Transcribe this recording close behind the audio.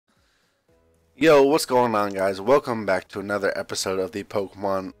Yo, what's going on, guys? Welcome back to another episode of the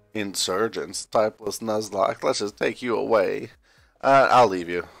Pokemon Insurgence. Typeless Nuzlocke. Let's just take you away. I'll leave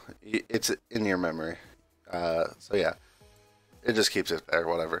you. It's in your memory. So yeah, it just keeps it there.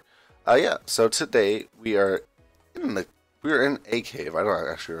 Whatever. Yeah. So today we're in a cave. I don't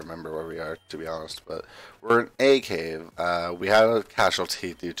actually remember where we are, to be honest, but we're in a cave. We had a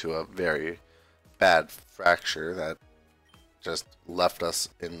casualty due to a very bad fracture that just left us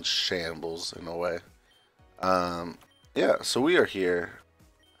in shambles in a way. Yeah, so we are here.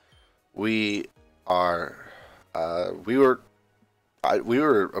 We are, we were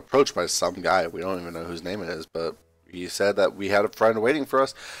approached by some guy. We don't even know whose name it is, but he said that we had a friend waiting for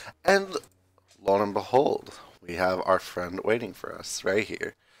us, and lo and behold, we have our friend waiting for us right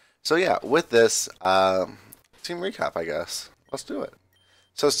here. So yeah, with this, team recap, I guess. Let's do it.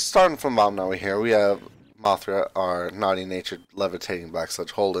 So starting from bottom now here, we have Mothra, our naughty-natured levitating black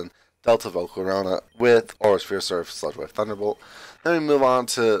sludge Holden, Delta Volcarona with Aurasphere Surf Sludge Wave Thunderbolt. Then we move on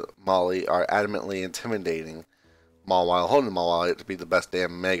to Molly, our adamantly intimidating Mawile, holding Mawile to be the best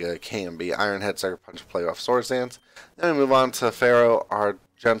damn Mega it can be. Ironhead, Sucker Punch, Play Off Sword Stance. Then we move on to Pharaoh, our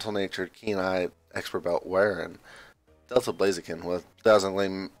gentle-natured, keen-eyed Expert Belt wearing Delta Blaziken with Dazzling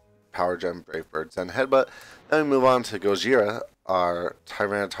Gleam, Power Gem, Brave Birds, and Headbutt. Then we move on to Gojira, our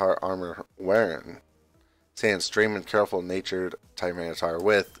Tyranitar armor wearing Sand Stream and Careful Natured Tyranitar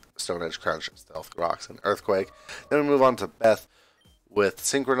with Stone Edge Crunch, Stealth Rocks, and Earthquake. Then we move on to Beth with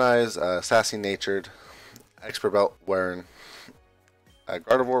Synchronize, Sassy Natured, Expert Belt wearing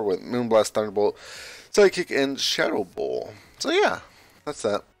Gardevoir with Moonblast, Thunderbolt, Psychic, and Shadow Bowl. So yeah, that's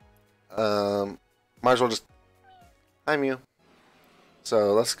that. Might as well just I'm you.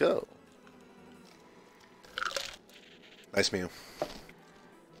 So let's go. Nice Mew.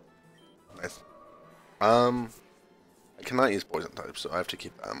 Nice. I cannot use poison types, so I have to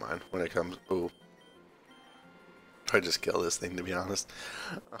keep that in mind when it comes. Ooh. Try to just kill this thing, to be honest.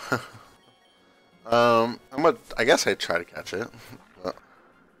 I guess I'd try to catch it. But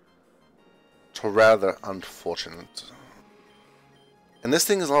it's rather unfortunate. And this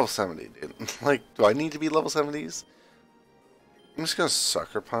thing is level 70, dude. Like, do I need to be level 70s? I'm just gonna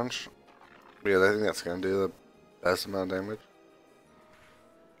Sucker Punch. Because I think that's gonna do the best amount of damage.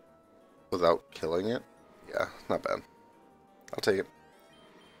 Without killing it. Yeah, not bad. I'll take it.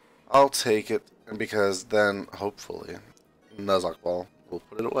 I'll take it, and because then, hopefully, Nuzlocke Ball will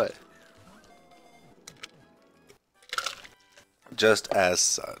put it away. Just as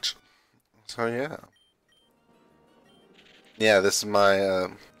such. So yeah. Yeah, this is my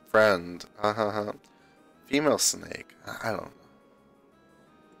friend. Female snake. I don't know.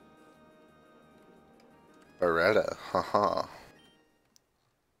 Beretta. Haha.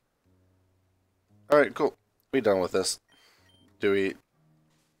 Alright, cool. We done with this. Do we...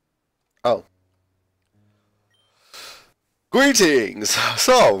 Oh. Greetings!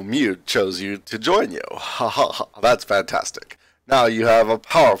 So, Mew chose you to join you. Haha, that's fantastic. Now you have a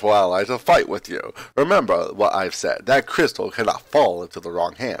powerful ally to fight with you. Remember what I've said. That crystal cannot fall into the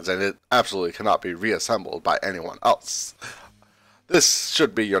wrong hands, and it absolutely cannot be reassembled by anyone else. This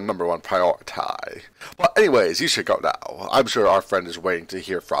should be your #1 priority. But anyways, you should go now. I'm sure our friend is waiting to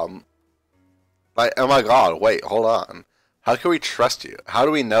hear from... Like, oh my god, wait, hold on. How can we trust you? How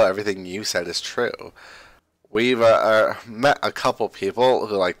do we know everything you said is true? We've met a couple people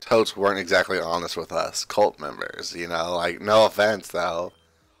who, like, totes weren't exactly honest with us. Cult members, you know? Like, no offense, though.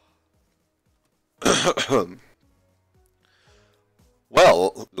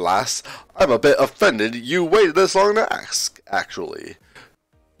 Well, lass, I'm a bit offended you waited this long to ask, actually.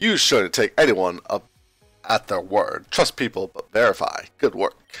 You shouldn't take anyone up at their word. Trust people, but verify. Good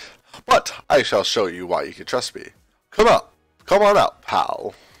work. But I shall show you why you can trust me. Come up. Come on out,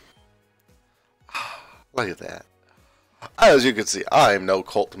 pal. Look at that. As you can see, I'm no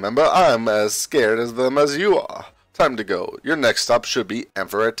cult member. I'm as scared as them as you are. Time to go. Your next stop should be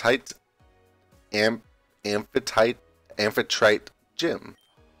Amphitrite Gym.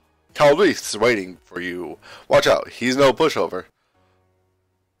 Calreith's waiting for you. Watch out, he's no pushover.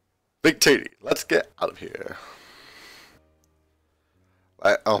 Big Titty, let's get out of here.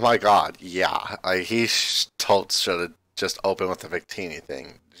 Oh my god, yeah. He totes should have just opened with the Victini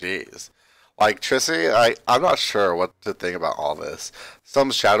thing. Jeez. Like, Trissy, I'm not sure what to think about all this. Some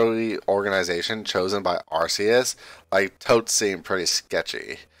shadowy organization chosen by Arceus, like, totes seem pretty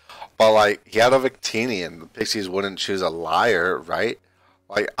sketchy. But, like, he had a Victini and the Pixies wouldn't choose a liar, right?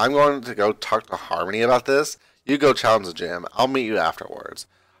 Like, I'm going to go talk to Harmony about this. You go challenge the gym. I'll meet you afterwards.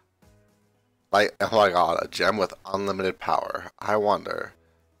 Like, oh my god, a gem with unlimited power. I wonder,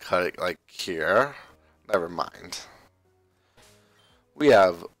 could it, like, here? Never mind. We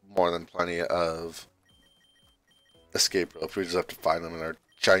have more than plenty of escape ropes. We just have to find them in our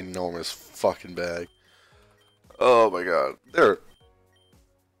ginormous fucking bag. Oh my god. There.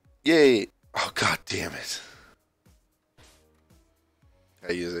 Yay. Oh god damn it.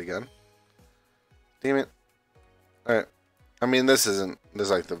 I use it again. Damn it. Alright. I mean, this is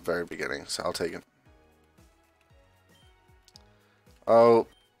like the very beginning, so I'll take it. Oh.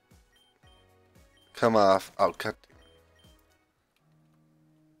 Come off. Oh, cut.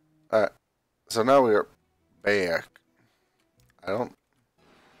 Alright. So now we are back.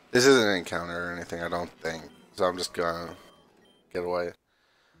 This isn't an encounter or anything, I don't think. So I'm just gonna get away.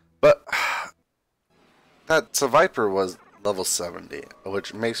 But that Viper was level 70,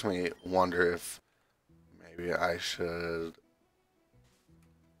 which makes me wonder if maybe I should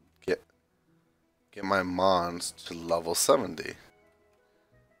get my Mons to level 70.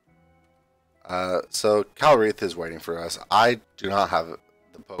 So Calreath is waiting for us. I do not have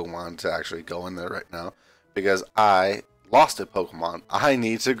the Pokemon to actually go in there right now because I lost a Pokemon. I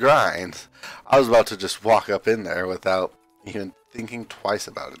need to grind. I was about to just walk up in there without even thinking twice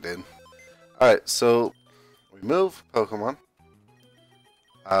about it, dude. Alright, so we move Pokemon.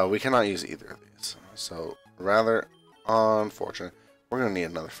 We cannot use either of these. So, rather unfortunate. We're gonna need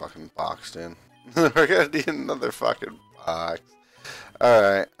another fucking box, dude. We're gonna need another fucking box.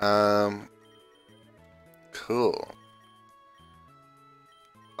 Alright, cool.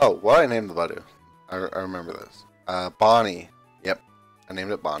 Oh, what I named the Budu? I remember this. Bonnie. Yep, I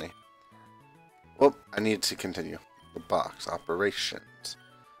named it Bonnie. Well, I need to continue the box operations.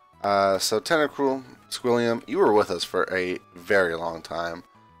 So Tentacruel, Squilliam, you were with us for a very long time.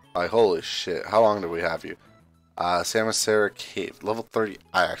 Like, holy shit, how long did we have you? Samacera Cave, level 30.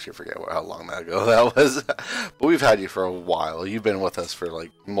 I actually forget how long that ago that was. But we've had you for a while. You've been with us for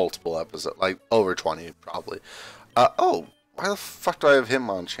like multiple episodes, like over 20 probably. Oh, why the fuck do I have him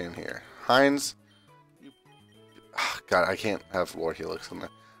on chain here? Heinz. God, I can't have Lord Helix in there.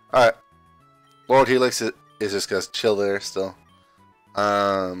 Alright. Lord Helix is just gonna chill there still.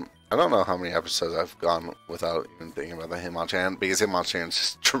 I don't know how many episodes I've gone without even thinking about the Hitmonchan, because Hitmonchan is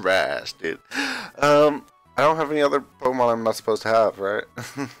just trash, dude. I don't have any other Pokemon I'm not supposed to have, right?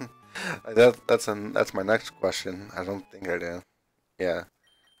 That's my next question. I don't think I do. Yeah.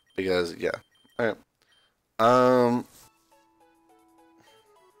 Because, yeah. Alright.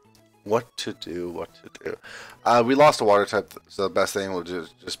 What to do. We lost a water type, so the best thing would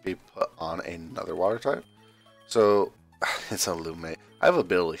just be put on another water type. So, it's a Lumate. I have a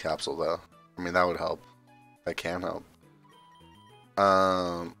ability capsule, though. I mean, that would help. That can help.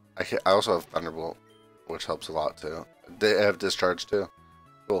 I also have Thunderbolt, which helps a lot, too. They have Discharge, too.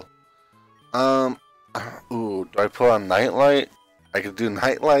 Cool. Ooh, do I put on Nightlight? I could do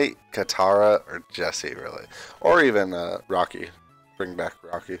Nightlight, Katara, or Jessie, really. Or even, Rocky. Bring back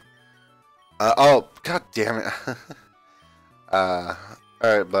Rocky. Oh, god damn it.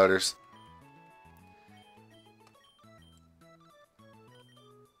 Alright, Butters.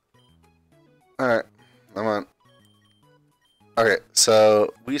 Alright, come on. Okay,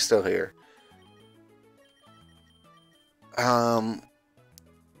 so we still here. I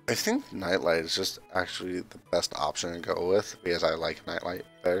think Nightlight is just actually the best option to go with because I like Nightlight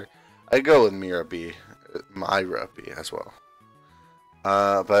better. I go with Myra B as well.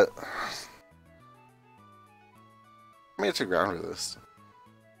 But I mean, it's a ground resist.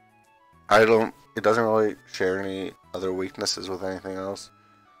 It doesn't really share any other weaknesses with anything else.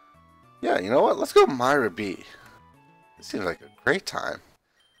 Yeah, you know what? Let's go Myra B. It seems like a great time.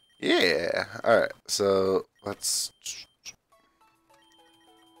 Yeah. Alright, so let's...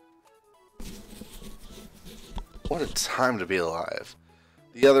 What a time to be alive.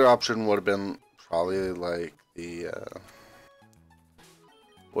 The other option would have been probably like the...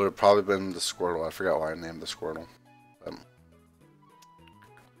 would have probably been the Squirtle. I forgot why I named the Squirtle.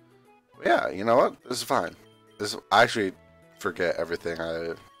 Yeah, you know what? This is fine. I actually forget everything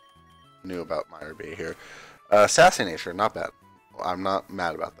I knew about Myra B here. Sassy Nature, not bad. I'm not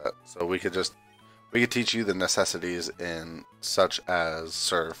mad about that. So we could teach you the necessities in such as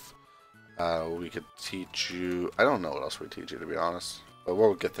Surf. We could teach you... I don't know what else we teach you, to be honest. But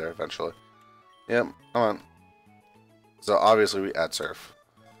we'll get there eventually. Yep, come on. So obviously we add Surf.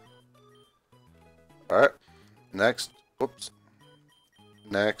 Alright. Next. Whoops.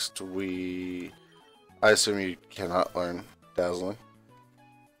 Next I assume you cannot learn Dazzling.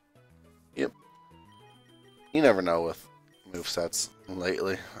 Yep. You never know with movesets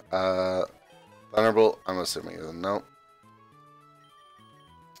lately. Thunderbolt, I'm assuming is a no.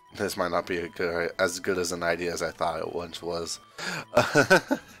 This might not be as good as an idea as I thought it once was.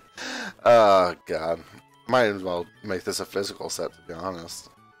 Oh, God. Might as well make this a physical set, to be honest.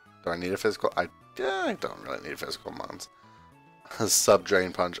 Do I need a physical? I don't really need physical mons. Sub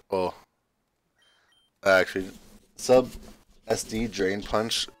Drain Punch. Oh. Actually, Sub SD Drain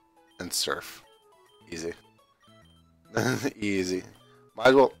Punch and Surf. Easy. Easy. Might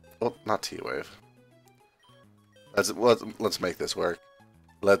as well. Oh, not T-Wave. Let's make this work.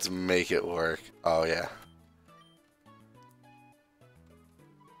 Let's make it work. Oh yeah.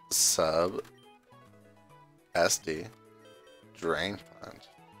 Sub SD Drain Punch.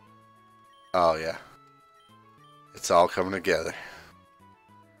 Oh yeah. It's all coming together.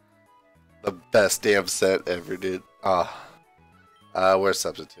 The best damn set ever, dude. Ah. Where's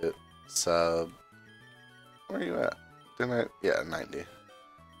Substitute? Sub. Where are you at? Didn't I? Yeah, 90.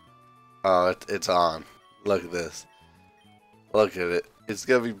 Oh, it's on. Look at this. Look at it. It's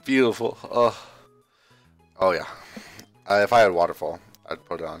gonna be beautiful. Oh. Oh yeah. If I had Waterfall, I'd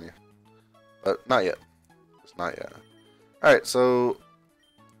put it on you. But not yet. It's not yet. Alright, so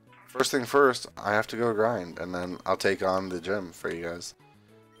first thing first, I have to go grind, and then I'll take on the gym for you guys.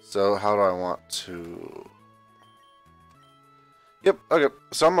 So how do I want to... Yep, okay.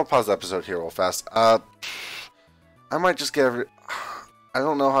 So I'm gonna pause the episode here real fast. I might just get every... I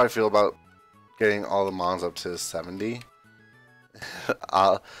don't know how I feel about getting all the mons up to 70.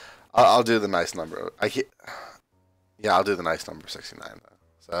 I'll do the nice number. Yeah, I'll do the nice number 69 though.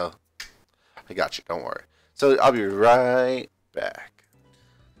 So I got you. Don't worry. So I'll be right back.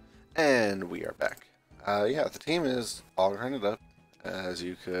 And we are back. Yeah, the team is all grinded up, as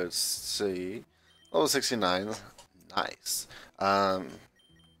you could see. Level 69. Nice. My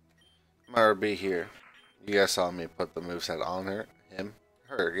RB here. You guys saw me put the moveset on her.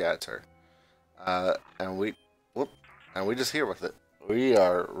 Her. Yeah, it's her. And we just here with it. We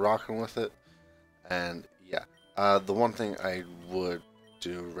are rocking with it. And yeah. The one thing I would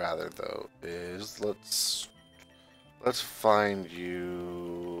do rather though is let's find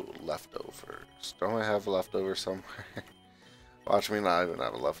you leftovers. Don't I have leftovers somewhere? Watch me not even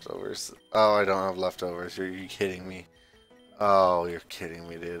have leftovers. Oh, I don't have leftovers. Are you kidding me? Oh, you're kidding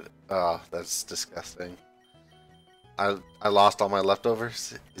me, dude. Oh, that's disgusting. I lost all my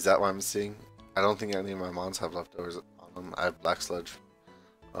leftovers. Is that what I'm seeing? I don't think any of my mons have leftovers on them. I have Black Sludge.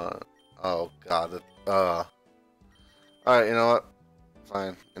 Oh god. Alright, you know what?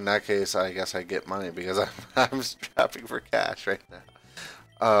 Fine. In that case, I guess I get money because I'm strapping for cash right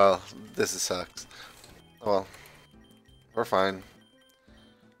now. This sucks. Well, we're fine.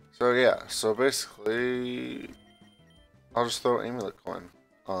 So yeah, so basically, I'll just throw Amulet Coin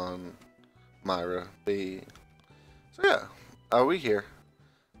on Myra B. So yeah, we here.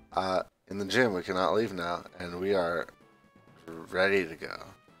 In the gym, we cannot leave now, and we are ready to go.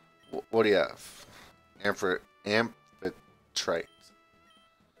 What do you have? Amphitrite.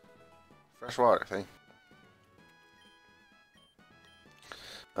 Fresh water, thank you.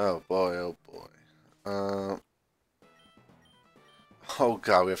 Oh boy, oh boy. Oh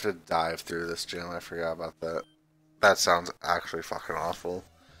god, we have to dive through this gym. I forgot about that. That sounds actually fucking awful.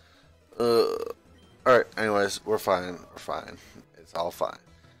 Alright, anyways, we're fine. We're fine. It's all fine.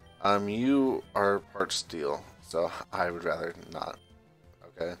 You are part steel, so I would rather not.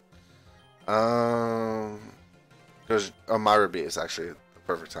 Okay. Because Myra B is actually the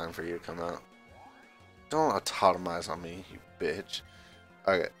perfect time for you to come out. Don't autotomize on me, you bitch.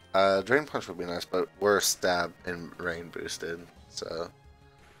 Okay, Drain Punch would be nice, but we're Stab and Rain boosted, so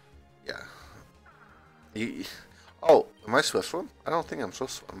yeah. Oh, am I Swift Swim? I don't think I'm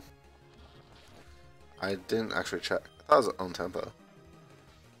Swift Swim. I didn't actually check. I thought it was own tempo.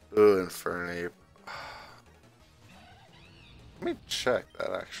 Ooh, Infernape. Let me check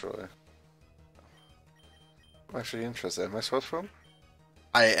that actually. I'm actually interested. Am I Swift Swim?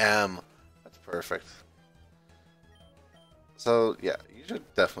 I am. That's perfect. So yeah, you should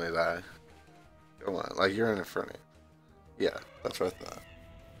definitely die. Come on, like you're an Infernape. Yeah, that's what I thought.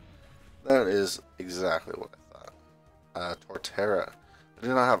 That is exactly what I thought. Torterra. I do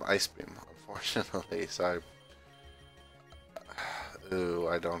not have Ice Beam, unfortunately, so ooh,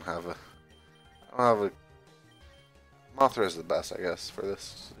 I don't have a... Mothra is the best, I guess, for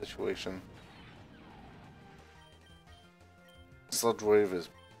this situation. Sludge Wave is...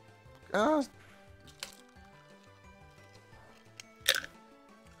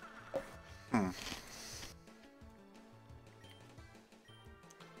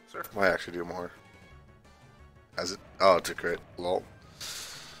 Surf might actually do more. Has it? Oh, it's a crit. Lol.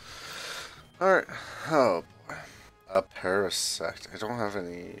 Alright. Oh boy. A Parasect. I don't have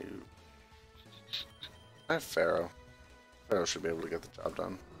any... I have Pharaoh. Pharaoh should be able to get the job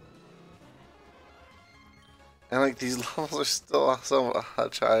done. And like these levels are still so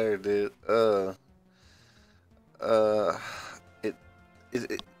much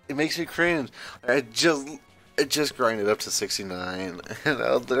it makes me cringe. I just grinded up to 69,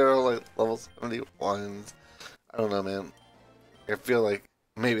 and they're all like level 71s. I don't know, man. I feel like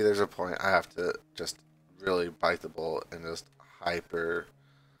maybe there's a point I have to just really bite the bullet and just hyper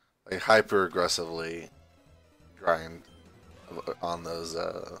aggressively grind on those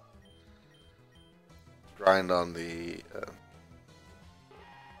grind on the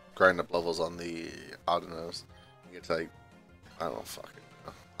grind up levels on the autonos. You get to like, I don't fucking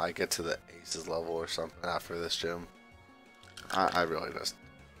know. I get to the aces level or something after this gym. I really just.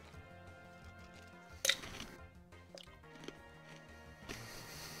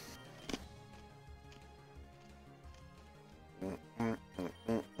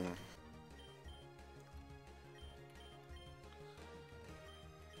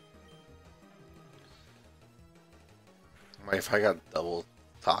 If I got double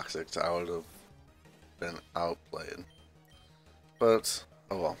toxics, I would have been outplayed. But,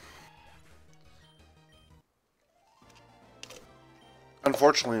 oh well.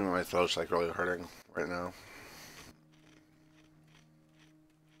 Unfortunately, my throat's like really hurting right now.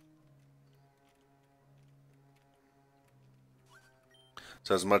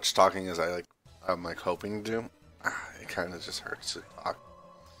 So as much talking as I'm like hoping to do, it kind of just hurts to talk.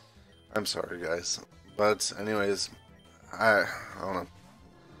 I'm sorry, guys. But anyways, I don't know.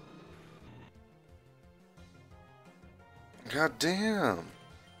 God damn.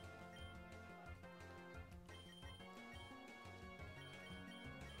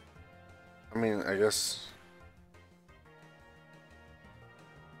 I mean, I guess.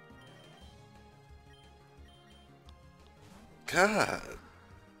 God.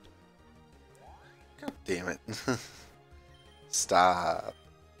 God damn it. Stop.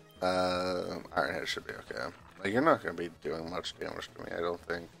 Iron Head should be okay. Like, you're not going to be doing much damage to me, I don't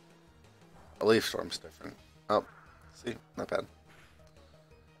think. A Leaf Storm's different. Oh, see? Not bad.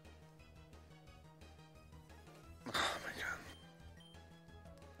 Oh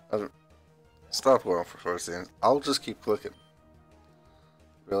my god. Stop going for first hands. I'll just keep clicking.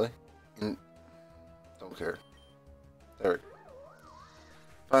 Really? Don't care. There we go.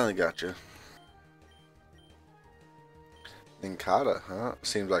 Finally got you. Ninkata, huh?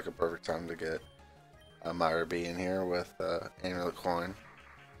 Seems like a perfect time to get Myra B in here with Amulet Coin.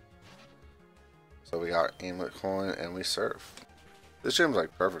 So we got Amulet Coin and we surf. This gym's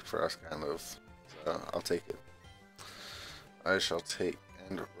like perfect for us, kind of. So I'll take it. I shall take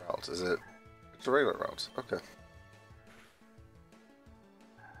end route. Is it? It's a regular route. Okay.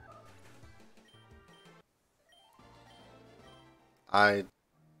 I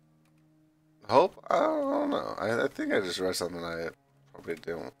hope. I don't know. I think I just read something I probably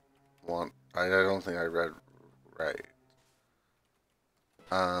didn't want. I don't think I read right.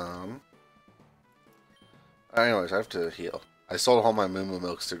 Anyways, I have to heal. I sold all my Moo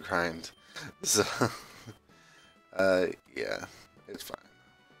Milks to grind. So, yeah, it's fine.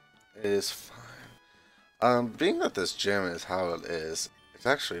 It is fine. Being that this gym is how it is, it's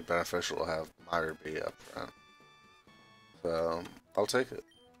actually beneficial to have Myra B up front. So, I'll take it.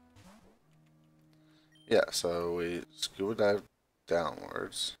 Yeah, so we scuba dive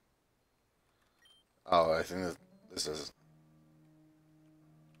downwards. Oh, I think that this is...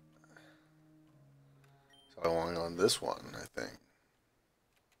 So I want to go on this one, I think.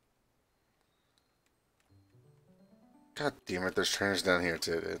 God damn it, there's trainers down here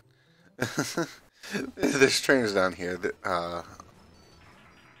too, dude. There's trainers down here that,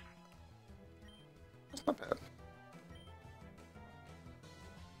 that's not bad.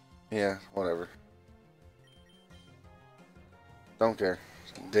 Yeah, whatever. Don't care.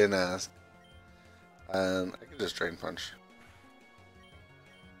 Didn't ask. I could just drain punch.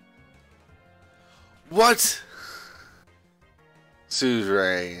 What?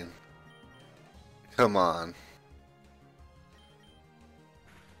 Suzerain. Come on.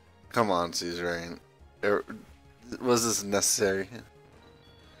 Come on, Suzerain. Was this necessary?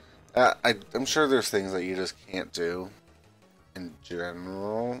 I'm sure there's things that you just can't do in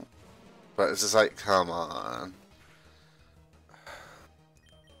general, but it's just like, come on.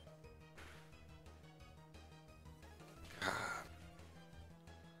 God.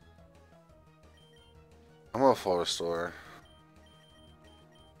 I'm a full restore.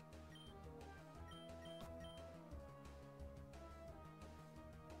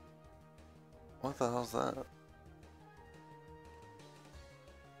 What the hell's that?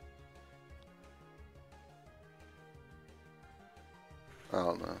 I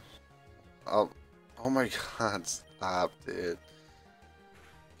don't know. Oh my god, stop, dude.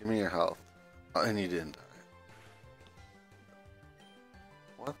 Give me your health. Oh, and you didn't die.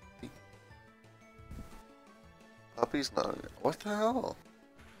 What the? Puppy's not. What the hell?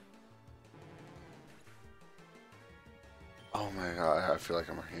 my god, I feel like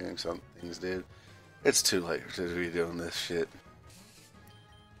I'm hearing some things, dude. It's too late to be doing this shit.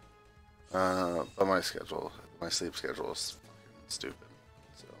 But my sleep schedule is fucking stupid.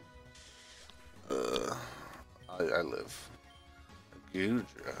 So, I live a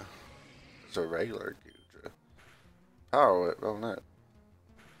Gudra. It's a regular Gudra. Power whip, oh no.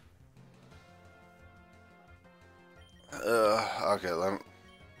 Okay, let me...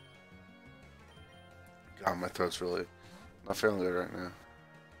 God, my throat's really not feeling good right now.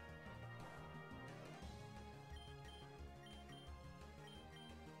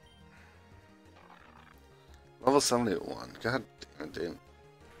 Level 71. God damn it, dude.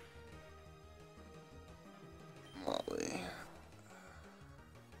 Molly.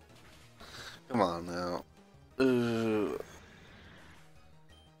 Come on now. Ooh.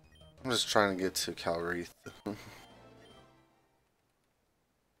 I'm just trying to get to Calreath.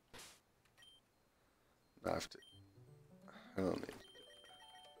 I have to. I don't need to.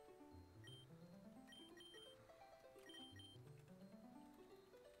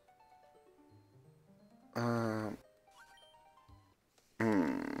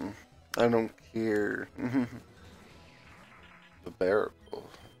 I don't care. The barrel.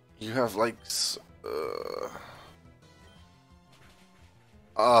 You have like.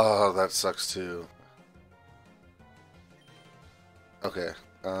 Oh, that sucks too. Okay.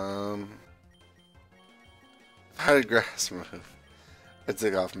 If I had a grass move, I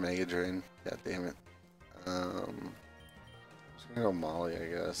took off Mega Drain. God damn it. I'm just gonna go Molly, I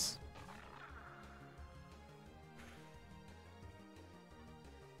guess.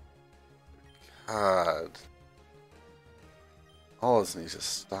 God. All this needs to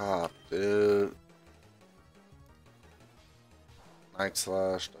stop, dude. Night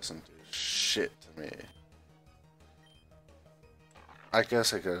Slash doesn't do shit to me. I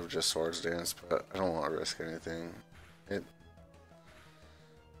guess I could have just Swords Dance, but I don't want to risk anything.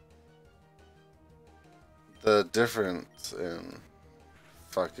 The difference in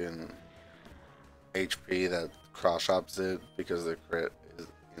fucking HP that Cross Shops did because of the crit is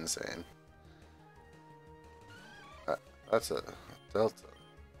insane. That's a Delta.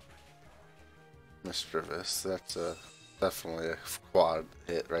 Mischievous. That's definitely a quad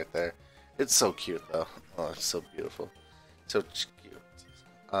hit right there. It's so cute though. Oh, it's so beautiful. So cute.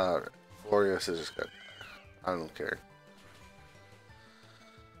 Alright. Furious is just good. I don't care.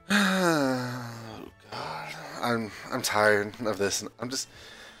 Oh god. I'm tired of this.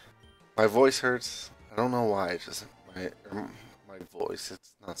 My voice hurts. I don't know why. It's just my voice.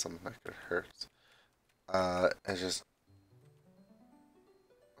 It's not something that could hurt. It's just.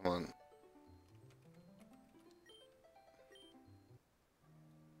 Come on.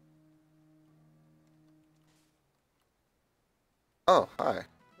 Oh, hi.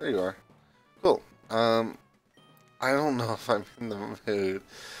 There you are. Cool. I don't know if I'm in the mood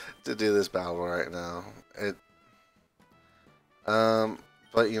to do this battle right now.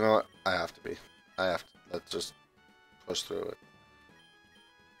 But you know what? I have to be. I have to. Let's just push through it.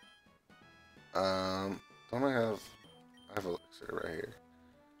 Don't I have elixir right here.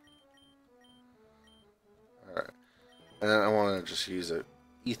 Alright. And then I want to just use a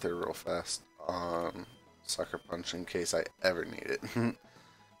ether real fast on Sucker Punch in case I ever need it.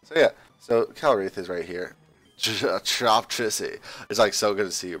 So yeah, so Calreath is right here. Chop Trissy. It's like so good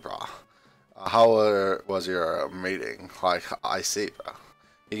to see you, bro. How was your meeting? Like, I see, bro.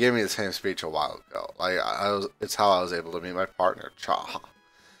 He gave me the same speech a while ago. Like, it's how I was able to meet my partner, Cha.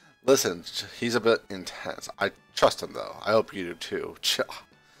 Listen, he's a bit intense. I trust him though. I hope you do too, Cha.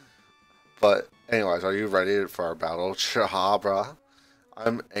 But anyways, are you ready for our battle, Cha, bro?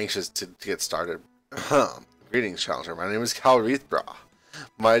 I'm anxious to get started. Greetings, Challenger. My name is Calreath, bro.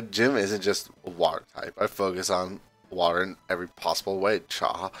 My gym isn't just water type. I focus on water in every possible way.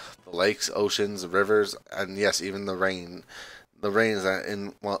 Cha. The lakes, oceans, rivers, and yes, even the rain. The rain is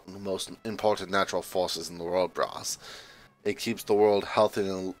one of the most important natural forces in the world, bros. It keeps the world healthy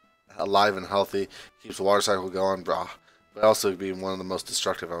and alive and healthy. Keeps the water cycle going, brah. But also being one of the most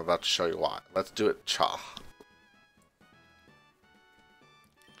destructive. I'm about to show you why. Let's do it, Cha.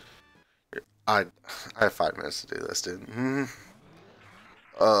 I have 5 minutes to do this, dude.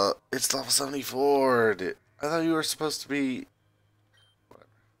 It's level 74, dude. I thought you were supposed to be. Whatever.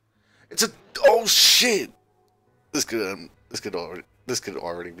 It's a. Oh shit! This could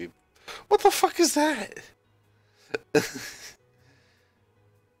already be. What the fuck is that?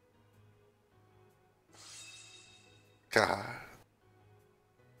 God.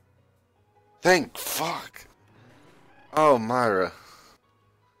 Thank fuck. Oh, Myra.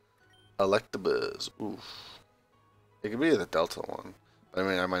 Electabuzz. Oof. It could be the Delta one. I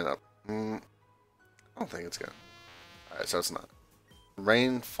mean, I might not. I don't think it's gonna. Alright, so it's not.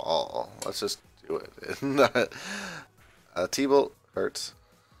 Rainfall. Let's just do it. T-Bolt hurts.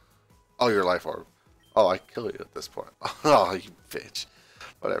 Oh, your life orb. Oh, I kill you at this point. Oh, you bitch.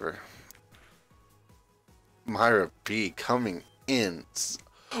 Whatever. Myra B coming in.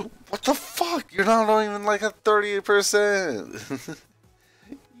 What the fuck? You're not even like a 38%.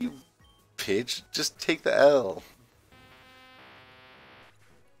 You bitch. Just take the L.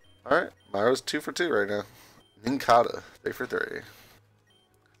 Alright, Myra's 2 for 2 right now. Ninkata, 3 for 3.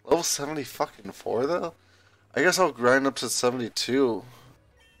 Level 70 fucking 4 though? I guess I'll grind up to 72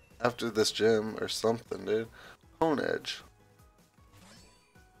 after this gym or something, dude. Cone Edge.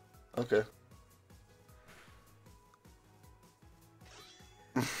 Okay.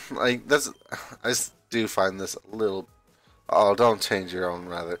 Like, I do find this a little... Oh, don't change your own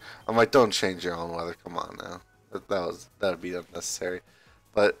weather. I'm like, don't change your own weather. Come on now. That would be unnecessary.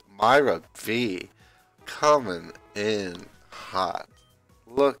 But Myra V coming in hot.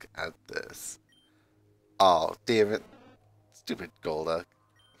 Look at this. Oh, damn it. Stupid Golduck.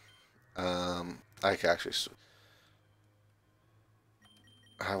 I can actually...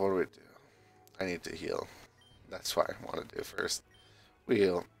 what do we do? I need to heal. That's what I want to do first. We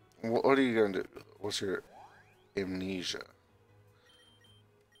heal. What are you going to do? What's your amnesia?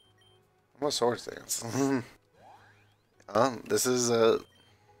 I'm gonna sword stance. This is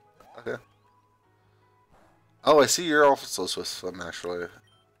okay. Oh, I see you're also Swift Swim actually.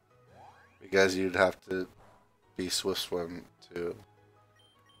 Because you'd have to be Swift Swim to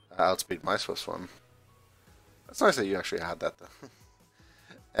outspeed my Swift Swim. That's nice that you actually had that though.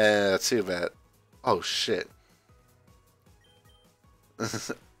 And let's see about. Oh shit.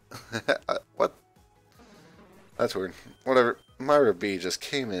 What? That's weird. Whatever. Myra B just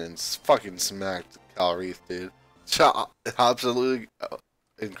came in and fucking smacked Calreath, dude. Absolutely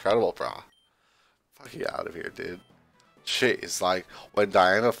incredible, bro. Fuck you out of here, dude. Shit, it's like when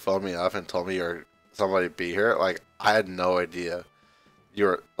Diana phoned me up and told me you're somebody be here, like I had no idea.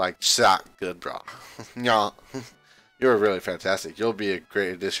 You're like shot good, bro. Yeah. You're really fantastic. You'll be a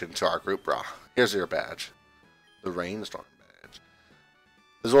great addition to our group, bro. Here's your badge. The Rainstorm badge.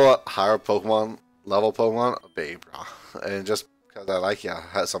 This is what higher Pokemon, level Pokemon, obey, bro. And just because I like you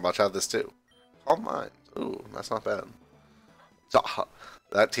so much, I have this too. Calm Mind. Ooh, that's not bad. So,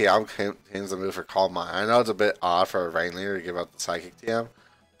 that TM contains the move for Calm Mind. I know it's a bit odd for a Rain Leader to give out the Psychic TM,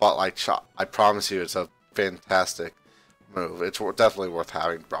 but like, I promise you it's a fantastic move. It's definitely worth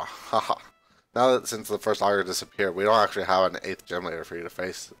having, bro. Haha. Now that since the first auger disappeared, we don't actually have an 8th gym leader for you to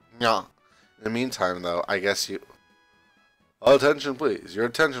face. Yeah. In the meantime, though, I guess you... Attention, please. Your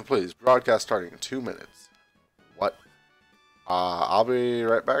attention, please. Broadcast starting in 2 minutes. What? I'll be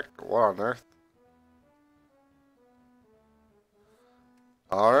right back. What on earth?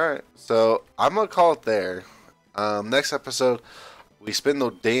 Alright. So, I'm going to call it there. Next episode, we spin the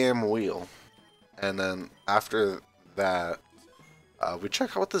damn wheel. And then after that... we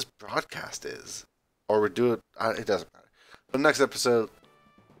check out what this broadcast is. Or we do it... it doesn't matter. But next episode,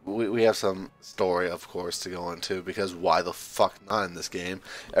 we have some story, of course, to go into. Because why the fuck not in this game?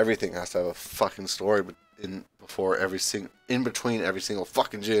 Everything has to have a fucking story in between every single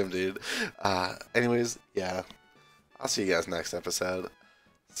fucking gym, dude. Anyways, yeah. I'll see you guys next episode.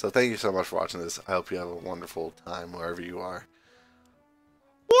 So thank you so much for watching this. I hope you have a wonderful time wherever you are.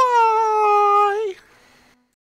 Whoa!